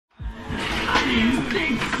didn't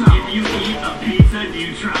think so. If you eat a pizza, do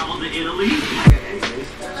you travel to Italy?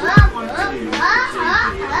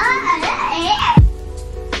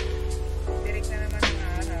 Direk na naman ang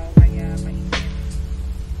araw, kaya mainit.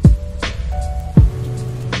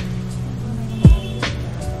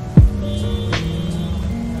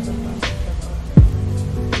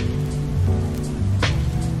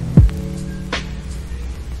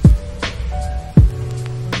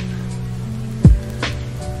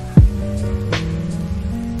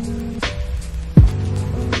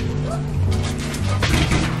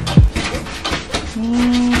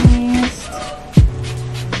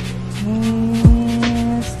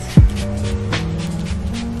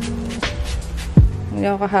 Hindi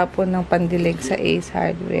ako kahapon ng pandilig sa Ace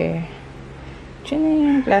Hardware. Diyan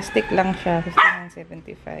yung plastic lang siya.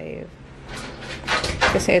 59.75.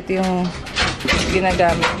 Kasi ito yung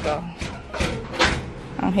ginagamit ko.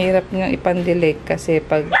 Ang hirap nyo ipandilig kasi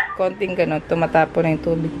pag konting ganun, tumatapon na yung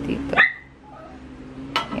tubig dito.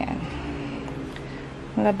 Yan.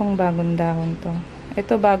 Wala bang bagong dahon to?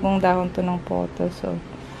 Ito bagong dahon to ng photo. So,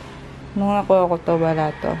 nung nakuha ko to, wala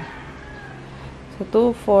to.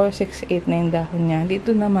 So, 2, 4, 6, 8 na yung dahon niya.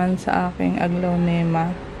 Dito naman sa aking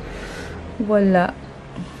aglaonema, wala.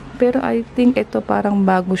 Pero I think ito parang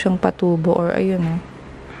bago siyang patubo or ayun oh.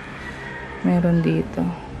 Meron dito.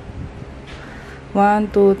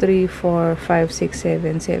 1, 2, 3, 4, 5, 6,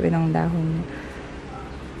 7. 7 ang dahon niya.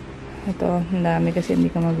 Ito, ang dami kasi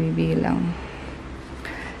hindi ka mabibilang.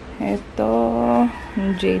 Ito,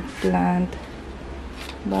 jade plant.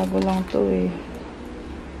 Bago lang to eh.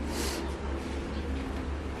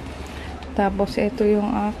 Tapos, ito yung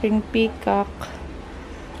aking peacock.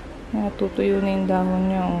 Natutuyo na yung dahon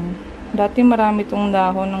niya. Oh. Dati marami tong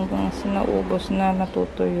dahon hanggang naubos na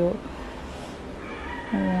natutuyo.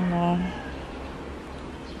 Ayan o. Oh.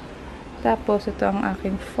 Tapos, ito ang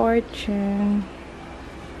aking fortune.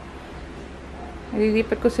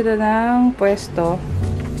 Ililipat ko sila ng pwesto.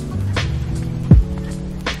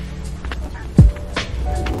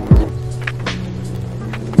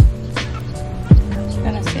 Ito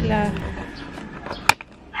na sila.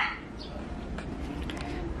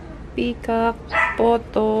 Peacock,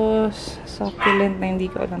 potos, succulent na hindi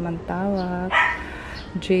ko alam ang tawag,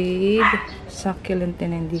 jade, succulent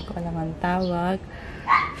na hindi ko alam ang tawag,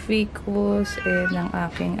 ficus, and ang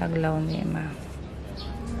aking aglaonema.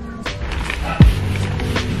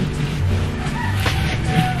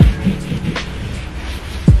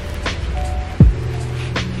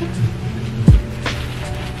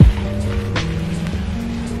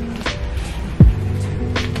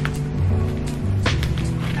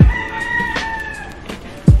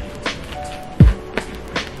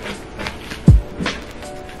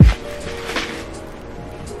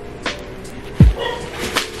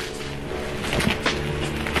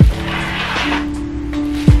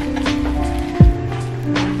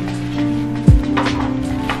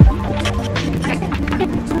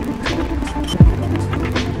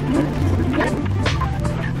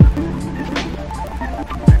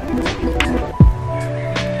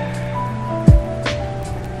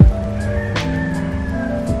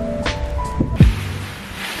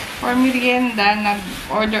 For merienda,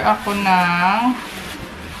 nag-order ako ng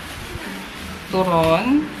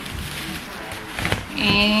turon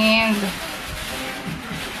and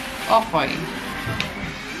okoy.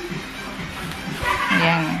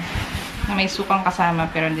 Ayan. May sukang kasama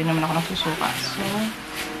pero hindi naman ako nagsusuka. So,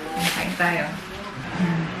 kain tayo.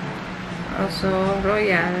 Also,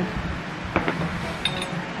 royal.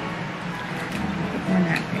 Tignan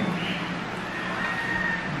natin.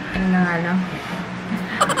 Ano na nga lang.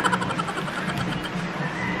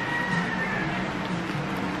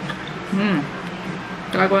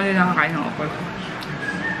 Saka ko hindi nakakain ng okoy.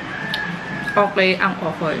 Okay ang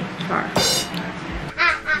okoy. Char.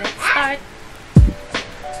 Let's start!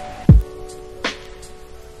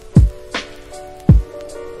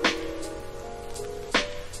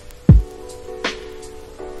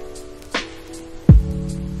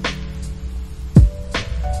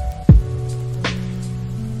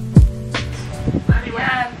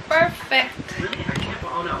 Ayan, perfect!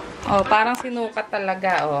 Oh, parang sinukat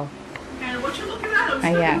talaga, oh.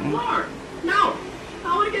 Ayan.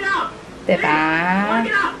 Diba?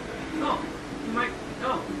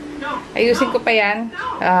 Ayusin ko pa yan.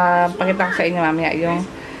 Pakita ko sa inyo mamaya yung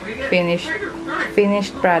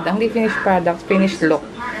finished product. Hindi finished product, finished look.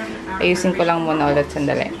 Ayusin ko lang muna ulit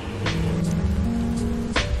sandali.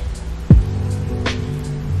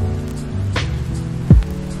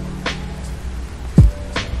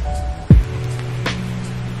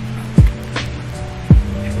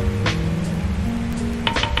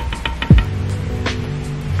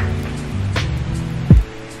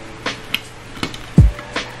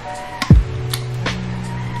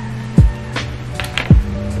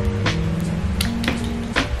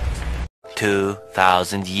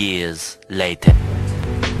 2,000 years later.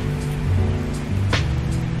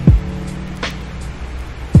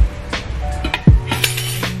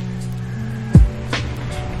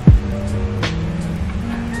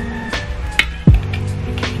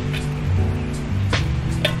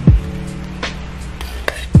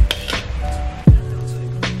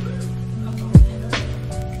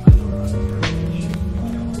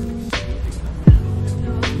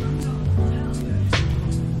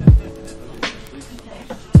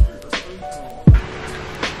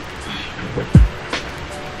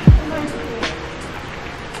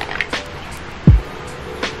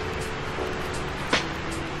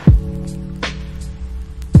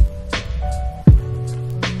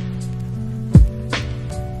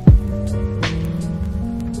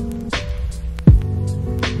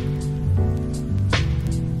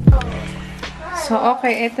 So,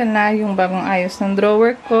 okay, ito na yung bagong ayos ng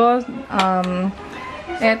drawer ko.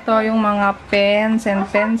 Ito yung mga pens and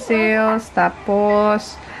pencils.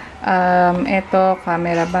 Tapos, ito,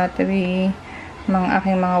 camera battery. Mga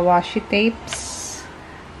aking mga washi tapes.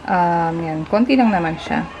 Yan, konti lang naman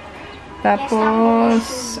siya.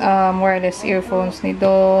 Tapos, wireless earphones ni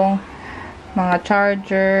Dong. Mga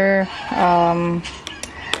charger.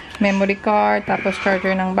 Memory card, tapos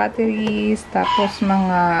charger ng batteries, tapos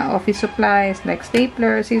mga office supplies like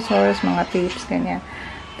stapler, scissors, mga tapes, ganyan.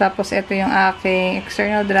 Tapos ito yung aking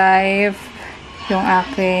external drive, yung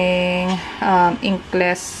aking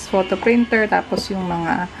inkless photo printer, tapos yung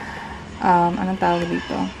mga anong tawag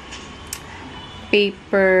dito?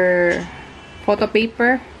 Photo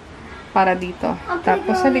paper para dito.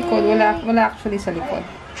 Tapos sa likod, wala actually sa likod.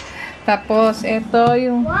 Tapos, ito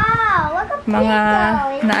yung mga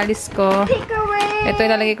naalis ko. Ito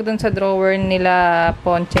ilalagay ko dun sa drawer nila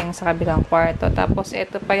Poncheng sa kabilang kwarto. Tapos,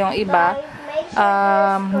 ito pa yung iba.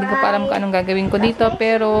 Hindi ko pa alam kung anong gagawin ko dito.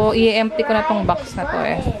 Pero, i-empty ko na tong box na to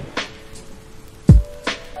eh.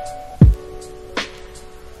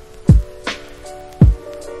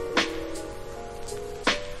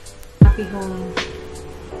 Happy home.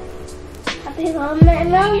 Happy home.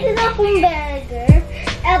 Meron din akong burger.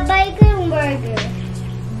 Buy ko yung burger.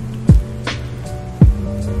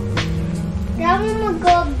 Kaya mo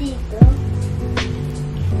mag-go dito.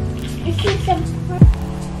 This is a...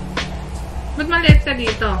 Ba't maliit ka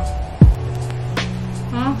dito?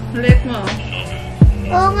 Oh, maliit mo.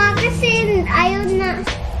 Oo nga kasi ayaw na.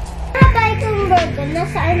 Buy ko yung burger.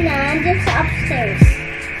 Nasaan na? Diyan sa upstairs.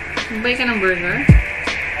 Buy ka ng burger?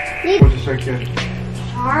 What's the second?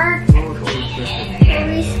 Heart.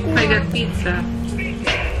 I got pizza.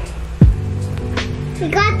 We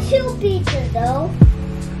got 2 pizzas though.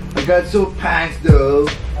 I got so pants though.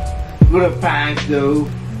 What a pants though.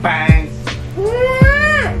 Pants.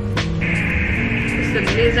 Is the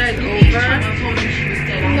blizzard over?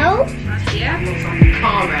 No? Yeah?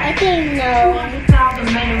 I think no.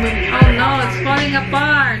 Oh no, it's falling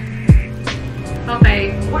apart.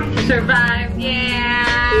 Okay, survive. Yeah!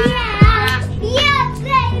 Yeah,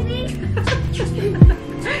 baby!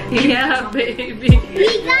 Yeah, baby.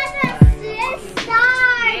 We got a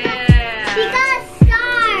star! Yeah! We got a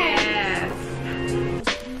star! Yes!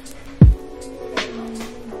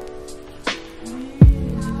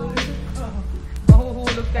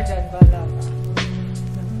 Mahuhulog ka dyan, bala.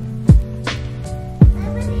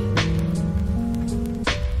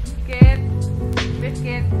 Biscuit!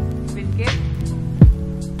 Biscuit! Biscuit!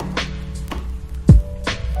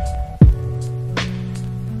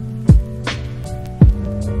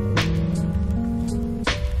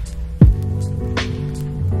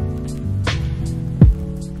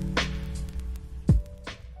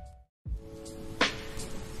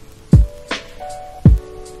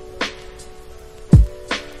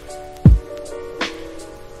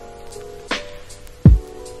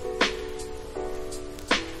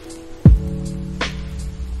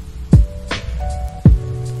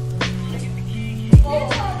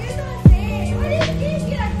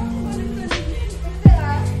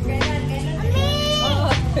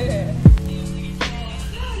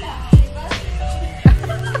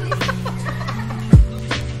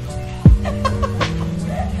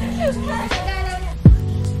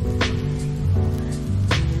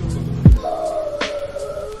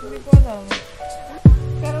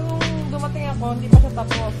 Hindi pa siya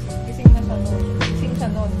tapos. Gising na siya noon. Gising siya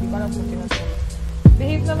noon. Hindi pa lang po pinatulog.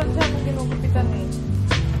 Behave naman siya nung ginugupitan eh.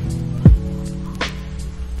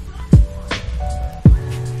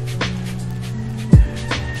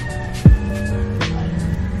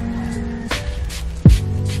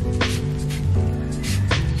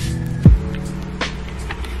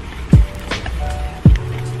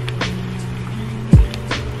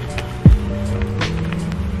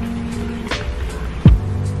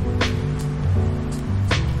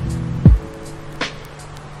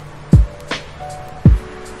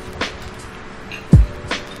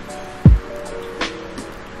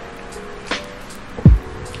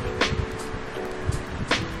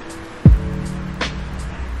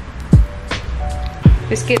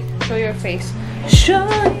 Biscuit, show your face. Show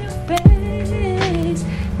your face.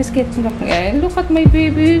 Biscuit, look. Look at my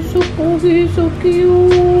baby. So cozy, so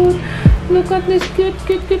cute. Look at this cute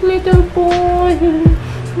little boy.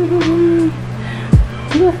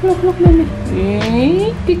 Look, mommy.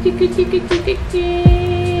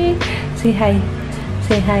 Say hi.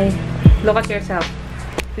 Say hi. Look at yourself.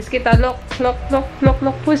 Biscuit, look.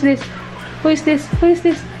 Who's this?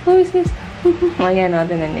 Ayan, o.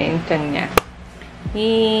 Tinan niya yung tiyan niya.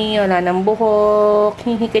 Wala nang buhok.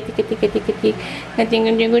 Hindi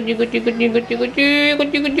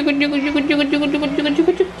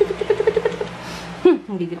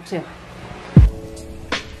ko sa'yo.